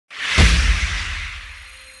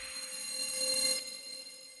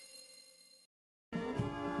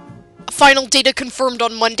Final data confirmed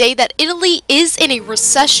on Monday that Italy is in a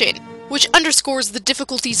recession, which underscores the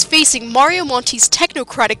difficulties facing Mario Monti's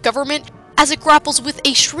technocratic government as it grapples with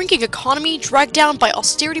a shrinking economy dragged down by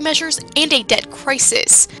austerity measures and a debt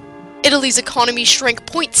crisis. Italy's economy shrank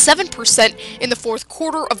 0.7% in the fourth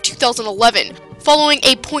quarter of 2011, following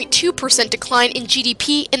a 0.2% decline in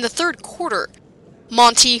GDP in the third quarter.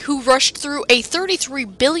 Monti, who rushed through a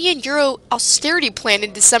 €33 billion austerity plan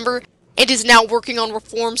in December and is now working on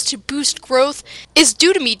reforms to boost growth, is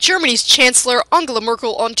due to meet Germany's Chancellor Angela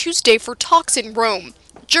Merkel on Tuesday for talks in Rome.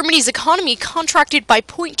 Germany's economy contracted by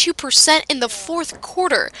 0.2% in the fourth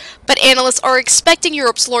quarter, but analysts are expecting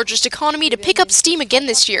Europe's largest economy to pick up steam again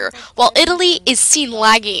this year, while Italy is seen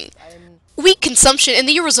lagging. Weak consumption in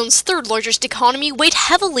the Eurozone's third largest economy weighed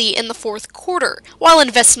heavily in the fourth quarter, while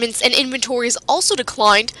investments and inventories also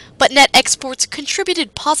declined, but net exports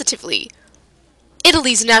contributed positively.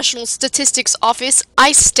 Italy's National Statistics Office,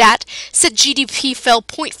 ISTAT, said GDP fell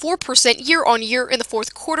 0.4% year-on-year in the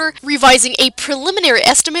fourth quarter, revising a preliminary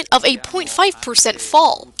estimate of a 0.5%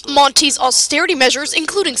 fall. Monti's austerity measures,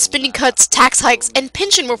 including spending cuts, tax hikes, and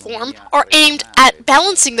pension reform, are aimed at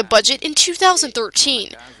balancing the budget in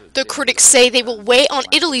 2013. The critics say they will weigh on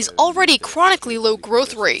Italy's already chronically low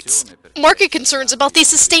growth rates. Market concerns about the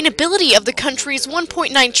sustainability of the country's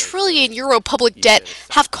 €1.9 trillion public debt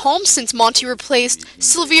have calmed since Monti replaced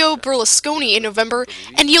Silvio Berlusconi in November,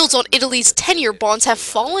 and yields on Italy's 10-year bonds have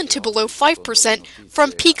fallen to below 5%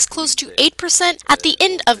 from peaks close to 8% at the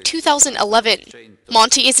end of 2011.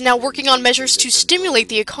 Monti is now working on measures to stimulate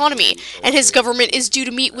the economy, and his government is due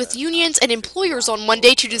to meet with unions and employers on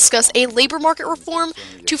Monday to discuss a labor market reform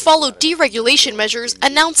to follow deregulation measures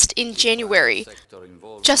announced in January.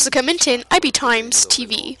 Jessica Minton, IB Times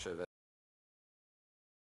TV.